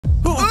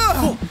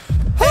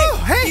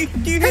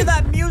Do you hear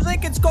that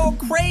music? It's going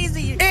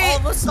crazy all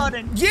of a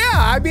sudden. Yeah,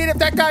 I mean, if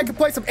that guy could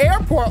play some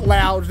airport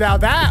lounge, now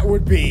that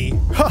would be.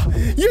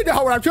 You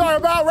know what I'm talking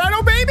about, right,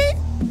 oh baby?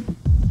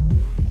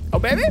 Oh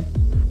baby?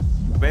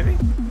 Baby?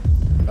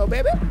 Oh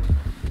baby?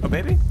 Oh,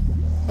 baby?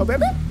 Oh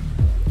baby?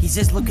 He's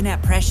just looking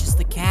at Precious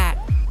the cat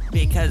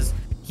because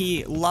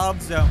he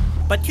loves him.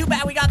 But too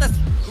bad we got this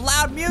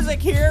loud music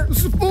here.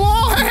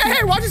 Whoa,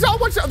 hey, watch yourself.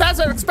 That's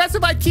an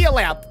expensive IKEA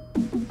lamp.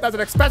 That's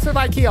an expensive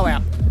IKEA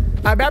lamp.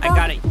 I remember. I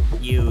got it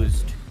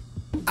used.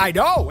 I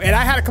know, and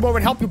I had to come over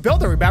and help you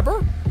build it,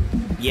 remember?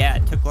 Yeah,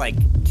 it took like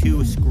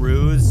 2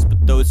 screws,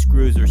 but those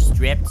screws are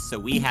stripped, so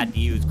we had to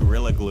use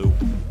Gorilla Glue.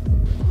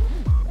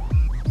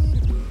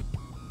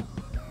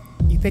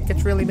 You think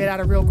it's really made out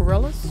of real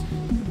gorillas?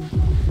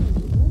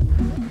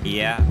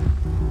 Yeah.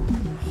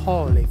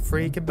 Holy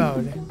freaking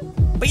moly.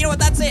 But you know what?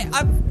 That's it.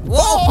 Whoa!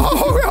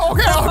 Oh,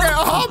 okay.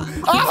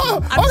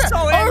 I'm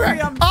so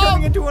angry. I'm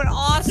turning into an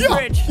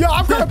ostrich. Yeah,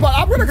 I'm gonna.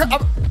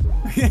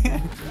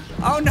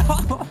 Oh no!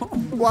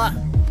 What?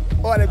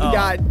 What have you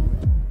done?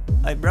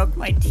 I broke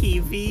my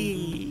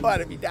TV. What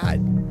have you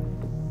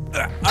done? All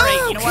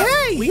right, you know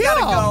what? We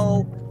gotta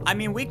go. I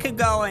mean, we could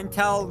go and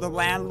tell the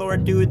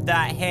landlord dude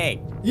that,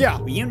 hey,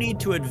 you need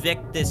to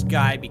evict this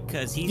guy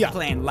because he's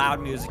playing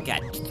loud music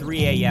at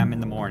 3 a.m. in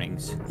the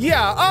mornings.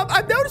 Yeah,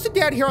 I'm noticing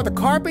down here on the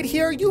carpet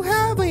here, you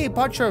have a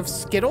bunch of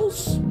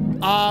Skittles.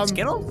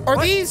 Skittles?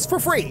 Are these for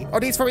free? Are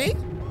these for me?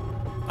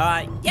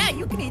 Yeah,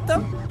 you can eat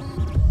them.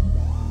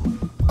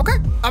 Okay.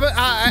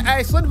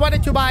 I slid one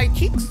into my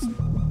cheeks.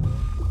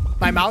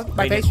 My mouth,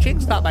 my face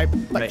cheeks, not my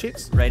butt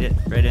cheeks. Right in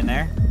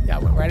there? Yeah,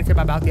 went right into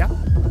my mouth, yeah.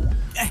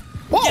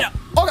 Whoa! Get up.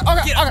 Okay.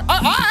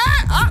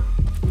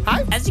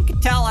 Hi. As you can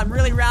tell, I'm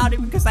really rowdy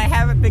because I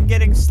haven't been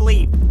getting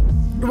sleep.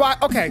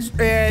 Right, okay,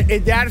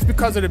 and that is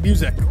because of the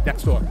music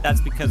next door.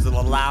 That's because of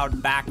the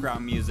loud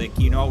background music.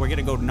 You know, we're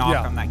gonna go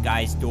knock on that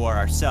guy's door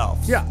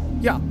ourselves. Yeah.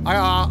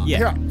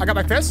 Here, I got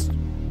my fist.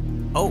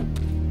 Oh,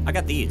 I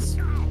got these.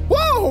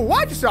 Whoa,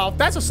 watch yourself.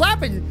 That's a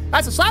slapping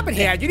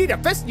hand. You need a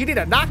fist, you need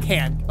a knock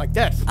hand, like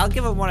this. I'll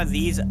give him one of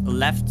these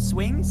left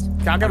swings,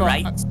 a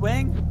right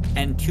swing,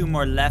 and 2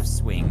 more left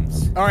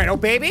swings. All right, oh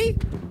baby.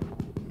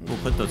 We'll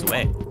put those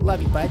away.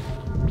 Love you, bud.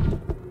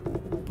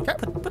 Okay.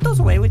 Put those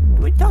away. We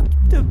talked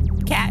to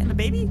the cat and the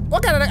baby. Well,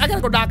 I gotta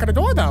go knock on the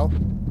door though.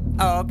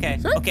 Oh, okay.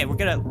 See? Okay, we're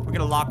gonna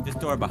lock this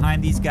door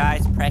behind these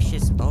guys.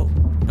 Precious. Oh,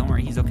 don't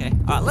worry, he's okay.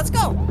 Let's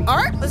go. All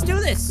right, let's do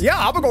this. Yeah,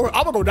 I'm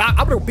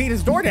gonna beat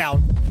his door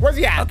down. Where's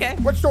he at? Okay.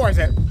 Which door is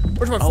it?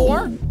 Which one?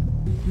 4?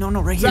 No,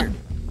 right here.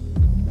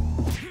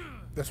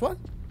 This one?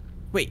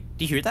 Wait,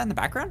 do you hear that in the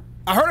background?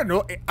 I heard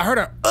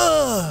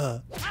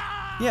a.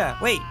 Yeah.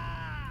 Wait.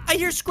 I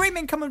hear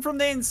screaming coming from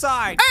the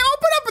inside. Hey,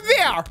 open up in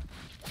there.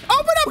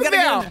 Open up in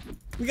there.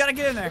 We gotta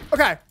get in there.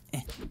 Okay.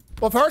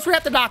 Well, first we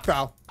have to knock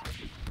though.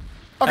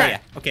 Okay. Oh, yeah.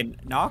 Okay,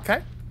 knock.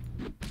 Okay.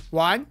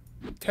 1,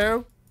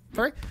 2,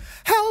 3.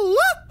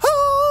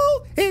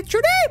 Hello, it's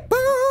your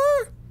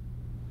neighbor.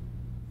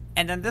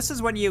 And then this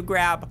is when you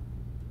grab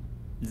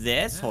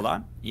this. Hold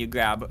on. You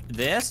grab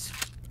this.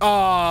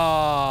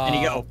 And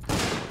you go.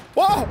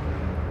 Whoa.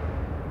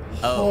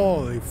 Oh.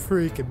 Holy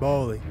freaking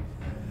moly.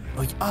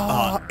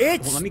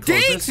 It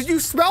stinks. Did you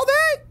smell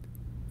that?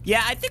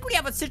 Yeah, I think we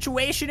have a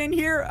situation in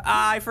here.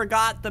 I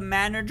forgot the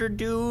manager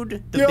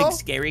dude, the big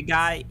scary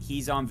guy.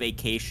 He's on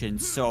vacation,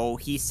 so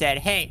he said,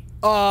 hey,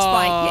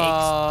 Spy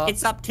Cakes,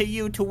 it's up to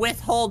you to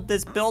withhold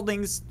this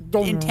building's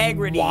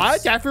integrity.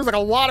 What? That feels like a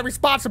lot of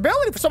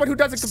responsibility for someone who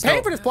doesn't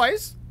pay for this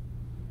place.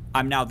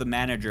 I'm now the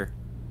manager.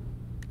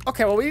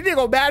 Okay, well, we need to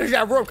go manage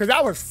that room because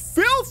that was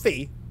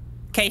filthy.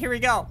 Okay, here we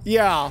go.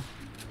 Yeah.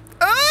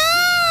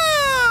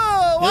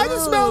 Oh! Why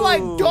does it smell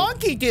like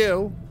donkey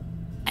dew?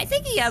 I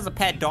think he has a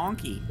pet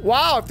donkey.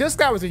 Wow, if this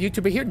guy was a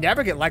YouTuber, he'd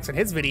never get likes on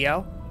his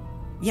video.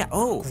 Yeah,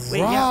 Gross. Wait,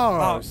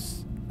 yeah.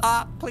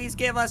 Please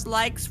give us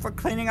likes for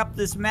cleaning up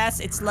this mess.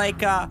 It's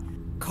like a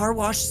car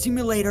wash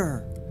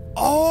simulator.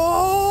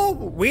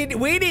 Oh, we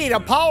need a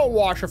power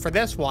washer for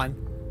this one.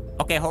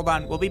 Okay, hold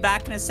on. We'll be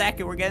back in a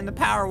second. We're getting the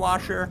power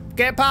washer.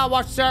 Get a power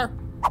washer, sir.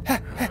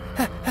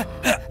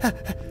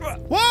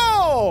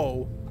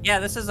 Whoa! Yeah,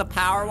 this is a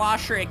power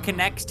washer. It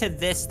connects to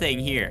this thing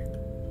here.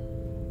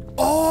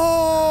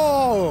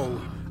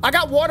 Oh! I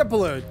got water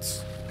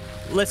balloons.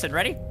 Listen,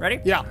 ready? Ready?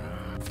 Yeah.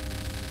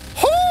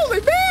 Holy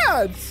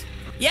man!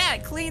 Yeah,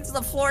 it cleans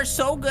the floor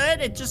so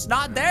good, it's just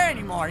not there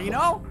anymore, you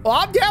know? Well,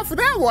 I'm down for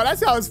that one. That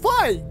sounds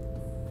fun.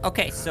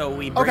 Okay, so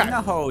we bring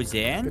the hose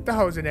in. Get the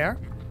hose in there.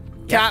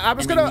 Yep. Yeah, I'm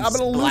gonna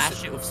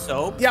splash it with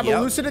soap. Yeah,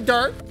 but loosen the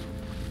dirt.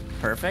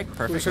 Perfect.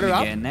 Loosen it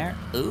up. Get in there.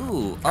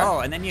 Ooh. Okay. Oh,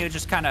 and then you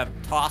just kind of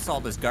toss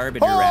all this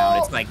garbage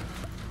around. It's like,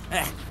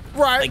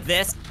 like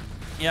this.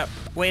 Yep.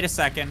 Wait a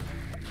second.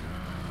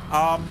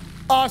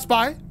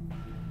 Spy.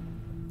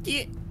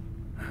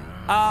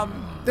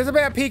 There's a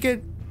man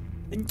peeking.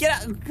 Get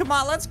out. Come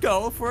on, let's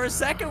go for a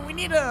second. We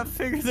need to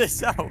figure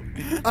this out.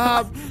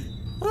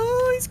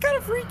 Oh, he's kind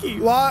of freaky.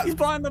 What? He's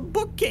behind the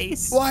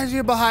bookcase. Why is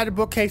he behind the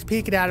bookcase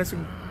peeking at us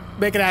and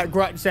making that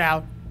grunt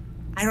sound?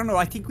 I don't know.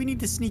 I think we need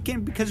to sneak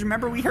in because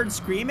remember we heard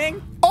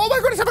screaming? Oh my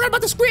goodness, I forgot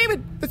about the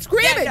screaming. The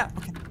screaming. Yeah.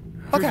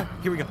 Okay.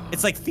 Here we go.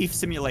 It's like Thief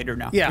Simulator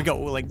now. Yeah. We go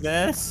like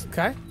this.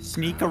 Okay.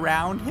 Sneak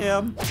around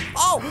him.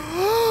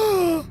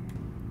 Oh!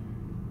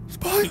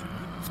 Spy.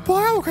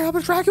 Okay, I'm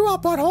gonna drag you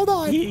out, bud. Hold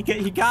on. He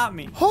got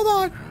me. Hold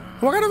on.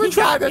 We're gonna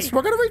retry this.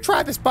 We're gonna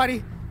retry this,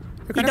 buddy.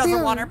 He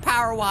doesn't want our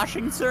power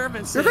washing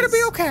services. You're gonna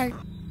be okay.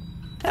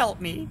 Help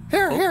me.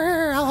 Here.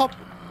 I'll help.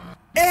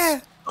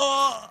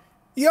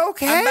 You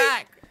okay? I'm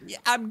back. Yeah,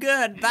 I'm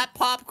good. That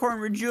popcorn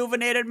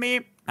rejuvenated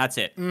me. That's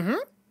it. Mm-hmm.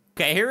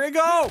 Okay, here we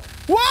go.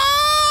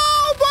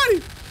 Whoa,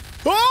 buddy.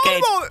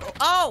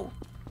 Oh.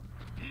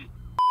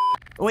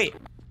 Wait.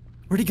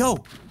 Where'd he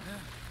go?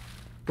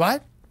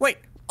 What? Wait.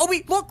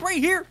 Obi, look right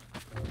here.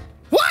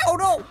 What? Oh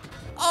no.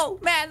 Oh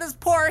man, this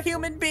poor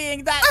human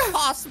being that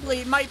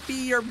possibly might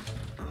be your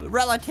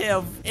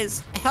relative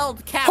is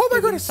held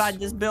captive inside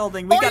this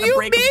building. We gotta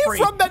break him free.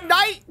 From the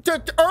night to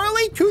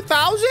early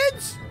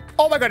 2000s?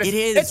 Oh my goodness. It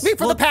is. It's me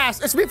from the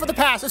past. It's me from the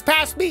past. It's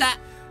past me. That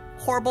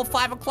horrible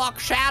 5 o'clock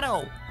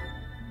shadow.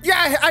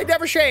 Yeah, I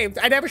never shaved.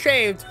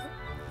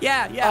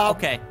 Yeah.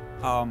 Okay.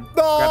 No, grab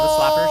the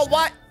slappers.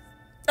 What?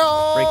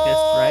 Oh, break this,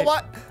 right?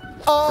 What?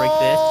 Oh, break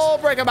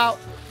this. Break him out.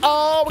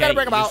 Oh, we gotta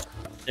break him out.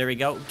 There we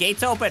go.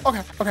 Gates open.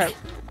 Okay.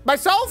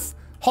 Myself?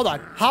 Hold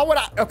on. How would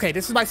I? Okay,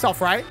 this is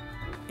myself, right?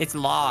 It's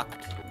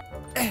locked.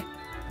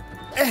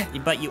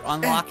 But you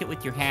unlock it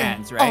with your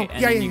hands, right?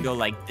 And then you go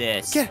like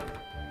this. Go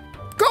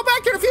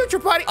back to the future,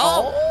 buddy.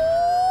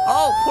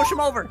 Oh, push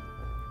him over.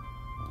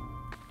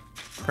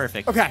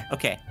 Perfect.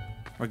 Okay.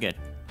 We're good.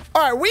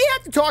 All right, we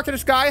have to talk to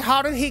this guy.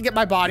 How did he get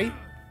my body?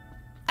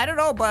 I don't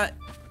know, but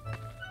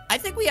I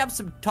think we have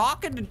some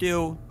talking to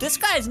do. This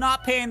guy's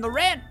not paying the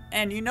rent,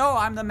 and you know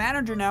I'm the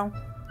manager now.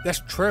 That's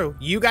true.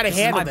 You got to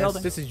handle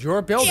this. This is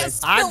your building.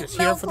 I'm just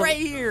here for the right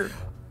here.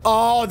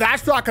 Oh,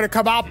 that's not gonna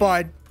come out,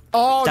 bud.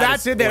 Oh,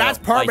 that's in there. That's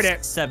permanent.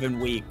 Like 7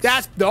 weeks.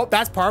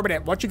 That's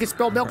permanent. Once you get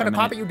spilled milk in a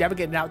carpet, you never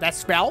get it out. That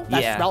smell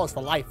is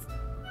for life.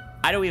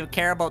 I don't even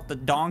care about the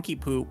donkey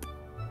poop.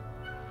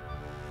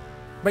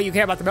 But you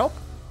care about the milk?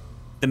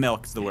 The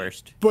milk's the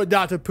worst. But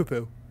not the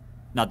poo-poo.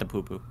 Not the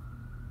poo-poo.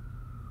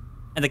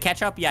 And the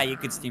ketchup, yeah, you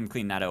could steam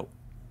clean that out.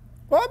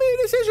 Well, I mean,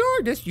 this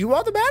is you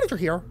are the manager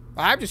here.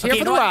 I'm just here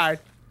for the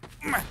ride.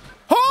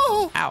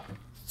 Oh! Ow.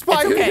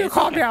 Spy, you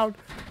calm down.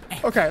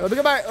 Okay, let me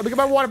get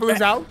my water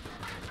balloons out.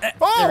 There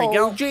we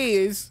go.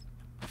 Jeez.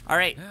 All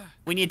right,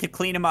 we need to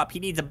clean him up.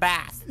 He needs a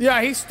bath.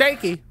 Yeah, he's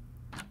stanky.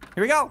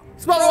 Here we go.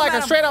 Smells like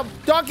a straight up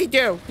donkey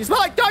do. You smell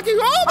like donkey.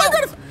 Oh my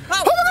goodness!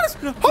 Oh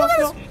my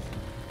goodness!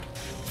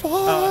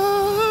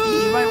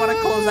 You might want to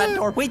close that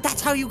door. Wait,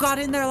 that's how you got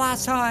in there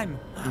last time.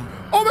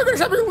 Oh my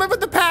goodness, I've been living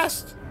the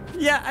past.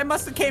 Yeah, I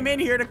must have came in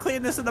here to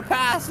clean this in the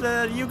past.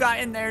 You got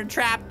in there and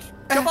trapped.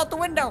 Jump out the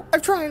window. I'm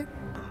trying.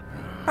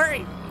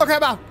 Hurry. Okay,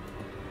 I'm out.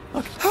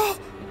 Okay.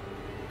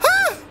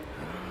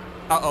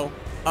 Uh-oh.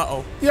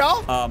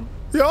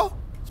 Yeah?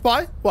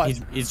 Spy? What?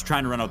 He's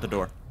trying to run out the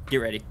door. Get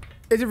ready.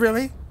 Is it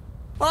really?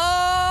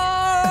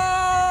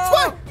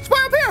 Oh!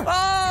 Spy up here!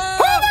 Oh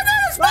my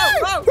goodness, Spy!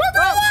 Run for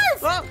your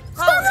life!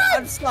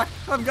 I'm stuck.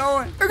 I'm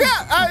going. Okay,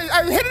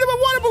 I hit him with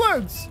water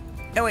balloons.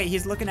 Oh, wait,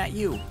 he's looking at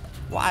you.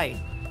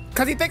 Why?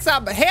 Because he thinks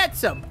I'm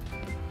handsome.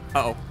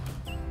 Uh-oh.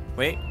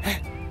 Wait.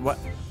 What?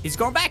 He's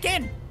going back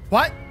in.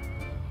 What?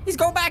 He's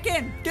going back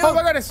in. Dude. Oh,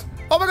 my goodness.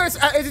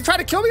 Is he trying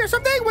to kill me or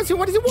something? What does he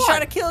want? He's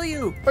trying to kill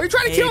you. Are you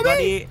trying to kill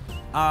me?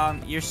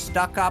 Buddy, you're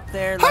stuck up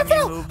there. Let me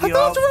move you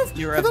up.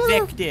 You're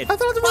evicted. I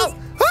fell off the roof.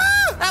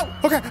 Ow.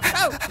 Okay.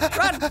 Ow.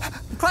 Run.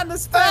 Climb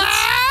this fence.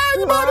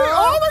 Oh my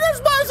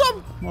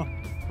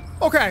goodness,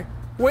 Okay.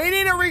 We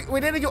need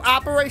to do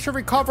Operation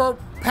Recover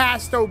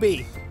past OB.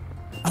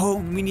 Oh,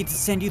 we need to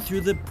send you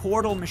through the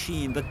portal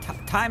machine, the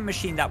time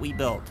machine that we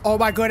built. Oh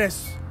my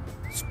goodness.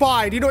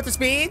 Spy, do you know what this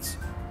means?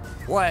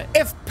 What?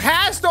 If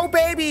past OB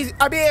is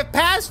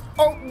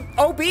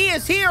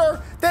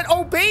here, then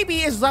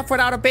OBaby is left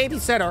without a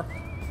babysitter.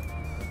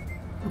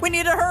 We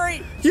need to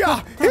hurry.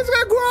 Yeah, he's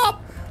gonna grow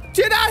up.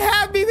 Do not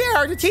have me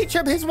there to teach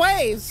him his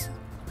ways.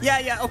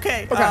 Yeah,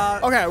 okay.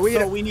 Okay,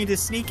 we need to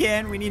sneak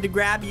in. We need to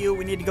grab you.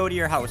 We need to go to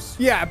your house.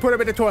 Yeah, put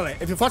him in the toilet.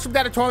 If you flush him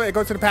down the toilet, it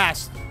goes to the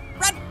past.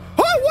 Run!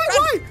 Oh,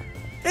 what? Run.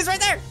 He's right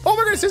there. Oh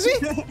my goodness, is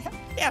he?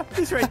 Yeah,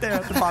 he's right there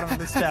at the bottom of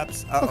the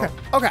steps. Okay.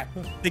 I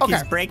think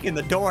he's breaking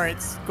the door.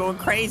 It's going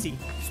crazy.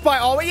 Spy,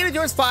 all we need to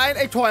do is find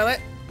a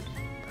toilet.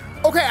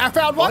 Okay, I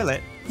found one.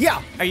 Toilet?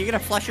 Yeah. Are you gonna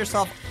flush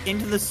yourself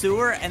into the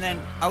sewer and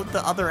then out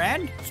the other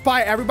end?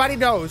 Spy, everybody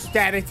knows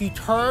that if you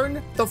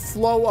turn the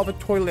flow of a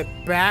toilet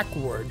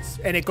backwards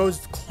and it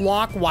goes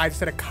clockwise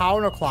instead of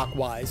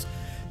counterclockwise,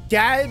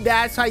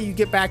 that's how you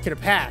get back to the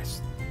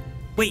past.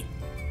 Wait.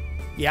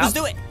 Yeah. Let's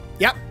do it.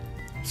 Yep.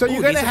 So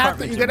you're gonna have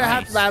to.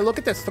 Look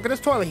at this. Look at this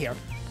toilet here.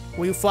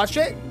 When you flush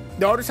it,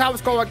 notice how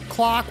it's going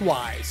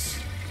clockwise.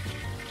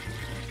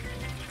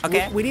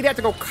 Okay. We need to have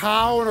to go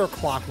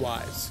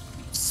counterclockwise.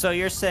 So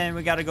you're saying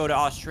we got to go to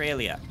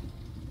Australia?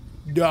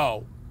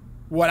 No.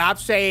 What I'm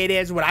saying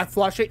is, when I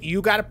flush it,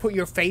 you got to put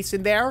your face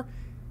in there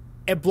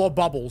and blow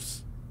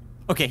bubbles.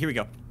 Okay, here we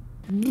go.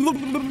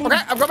 Okay,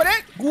 I'm coming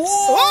in. Whoa!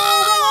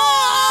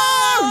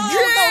 Oh,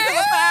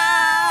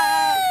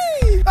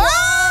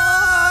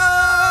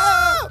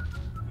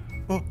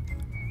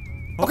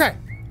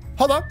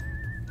 Hold on.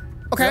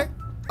 Okay.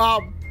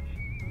 Yep.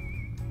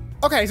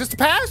 Okay, is this the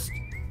past?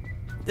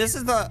 This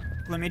is the...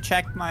 Let me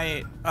check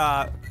my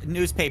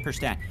newspaper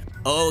stand.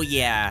 Oh,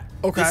 yeah.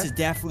 Okay. This is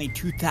definitely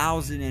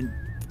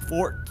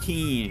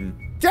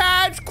 2014.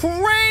 That's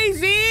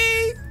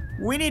crazy!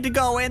 We need to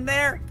go in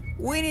there.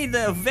 We need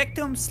the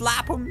victim,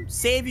 slap him,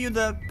 save you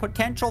the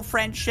potential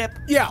friendship.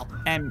 Yeah.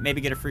 And maybe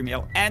get a free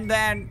meal. And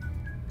then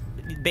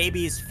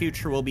baby's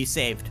future will be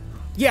saved.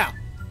 Yeah.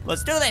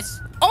 Let's do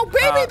this. Oh,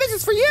 baby, this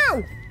is for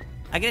you.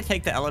 I gotta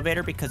take the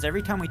elevator because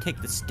every time we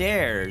take the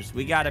stairs,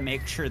 we gotta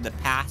make sure the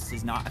past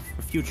is not,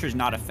 future is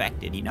not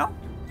affected, you know?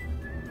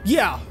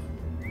 Yeah.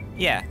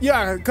 Yeah.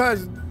 Yeah,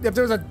 because if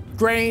there was a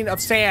grain of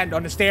sand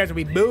on the stairs and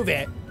we move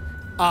it,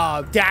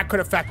 that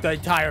could affect the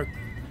entire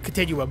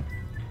continuum.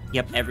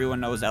 Yep, everyone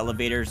knows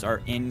elevators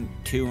are in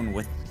tune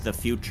with the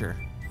future.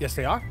 Yes,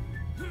 they are.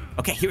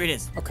 Okay, here it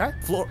is. Okay.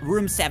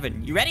 Room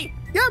 7. You ready?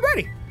 Yeah, I'm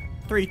ready.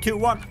 3, 2,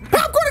 1.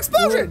 Popcorn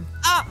explosion!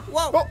 Ah,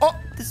 whoa. Oh.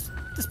 This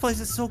place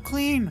is so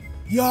clean.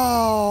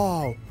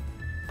 Yo.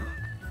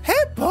 Hey,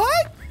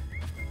 bud.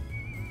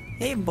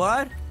 Hey,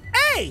 bud.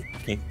 Hey.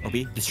 Okay,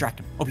 Obi, distract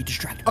him. Obi,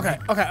 distract him. Okay.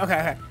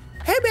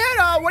 Hey,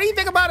 man, what do you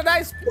think about a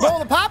nice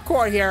bowl of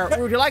popcorn here?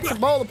 Would you like some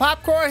bowl of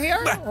popcorn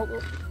here?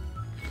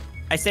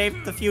 I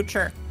saved the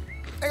future.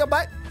 Hang on,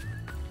 bud.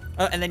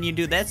 And then you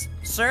do this.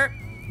 Sir,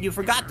 you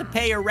forgot to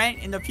pay your rent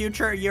in the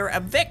future. You're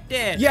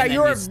evicted. Yeah, and then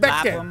you're you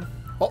slap evicted. him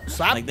Oh,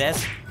 slap. like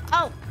this.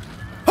 Oh.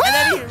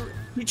 And then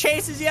he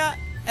chases you,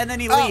 and then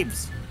he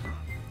leaves.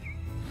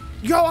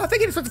 Yo, I think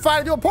he just went to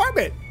find a new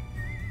apartment.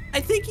 I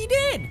think he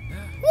did.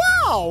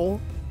 Wow.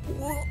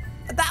 Well,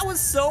 that was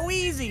so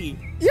easy.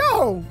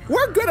 Yo,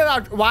 we're good at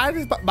our... Why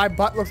does my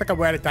butt looks like I'm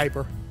wearing a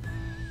diaper?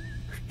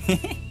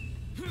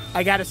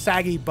 I got a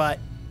saggy butt.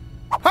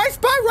 Hi,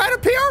 Spy, right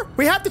up here.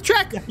 We have to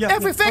check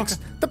if we fix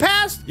the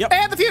past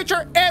and the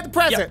future and the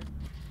present.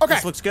 Okay.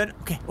 This looks good.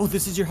 Okay. Oh,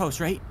 this is your house,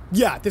 right?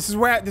 Yeah, this is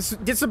where this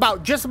is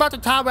about just about the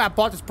time where I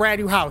bought this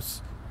brand new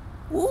house.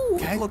 Ooh,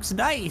 it looks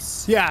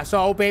nice. Yeah,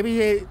 so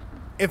baby,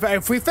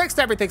 if we fixed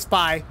everything,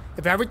 Spy,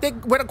 if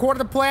everything went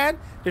according to plan,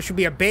 there should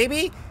be a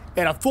baby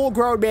and a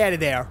full-grown man in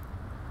there.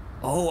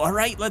 Oh, all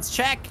right. Let's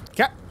check.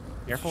 Okay.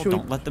 Careful,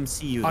 don't let them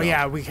see you. Oh though.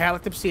 yeah, we can't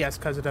let them see us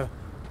because of the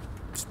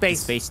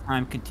space.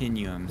 Space-time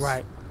continuums.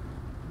 Right.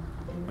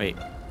 Wait.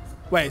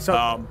 Wait.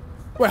 So.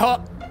 Wait. Hold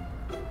on.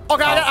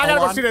 Okay, I gotta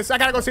go see this. I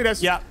gotta go see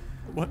this. Yeah.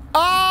 What?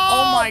 Oh!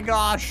 Oh my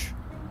gosh.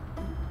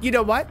 You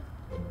know what?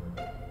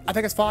 I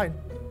think it's fine.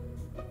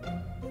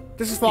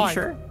 This is fine. You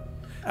sure?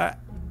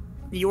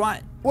 You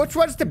want? Which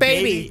one's the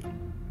baby?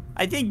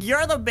 I think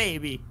you're the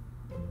baby.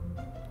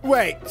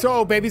 Wait.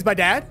 So baby's my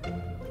dad?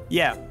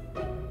 Yeah.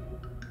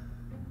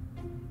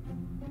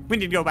 We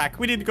need to go back.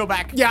 We need to go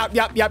back. Yep.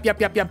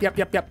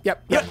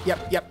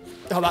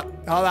 Hold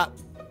up.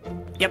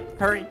 Yep.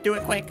 Hurry. Do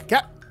it quick.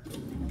 Okay.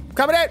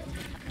 Coming in.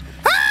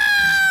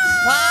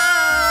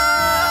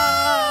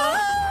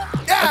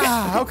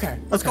 Ah! Okay.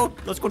 Let's go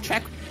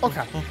check.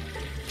 Okay.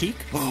 Peek.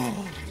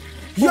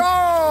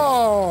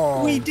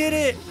 Yo! We did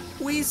it.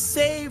 We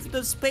saved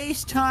the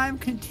space-time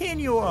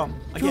continuum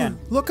again.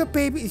 Dude, look at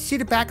baby. You see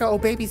the back of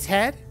old baby's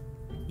head?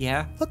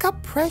 Yeah. Look how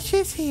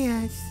precious he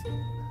is.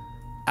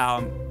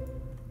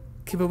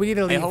 Okay, but we need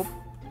to leave.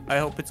 I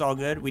hope it's all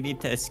good. We need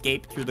to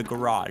escape through the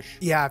garage.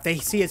 Yeah, if they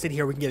see us in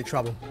here, we can get in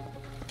trouble.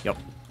 Yep.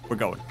 We're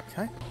going.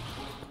 Okay.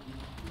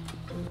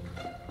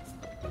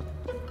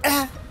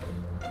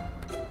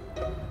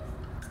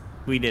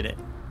 We did it.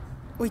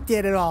 We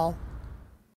did it all.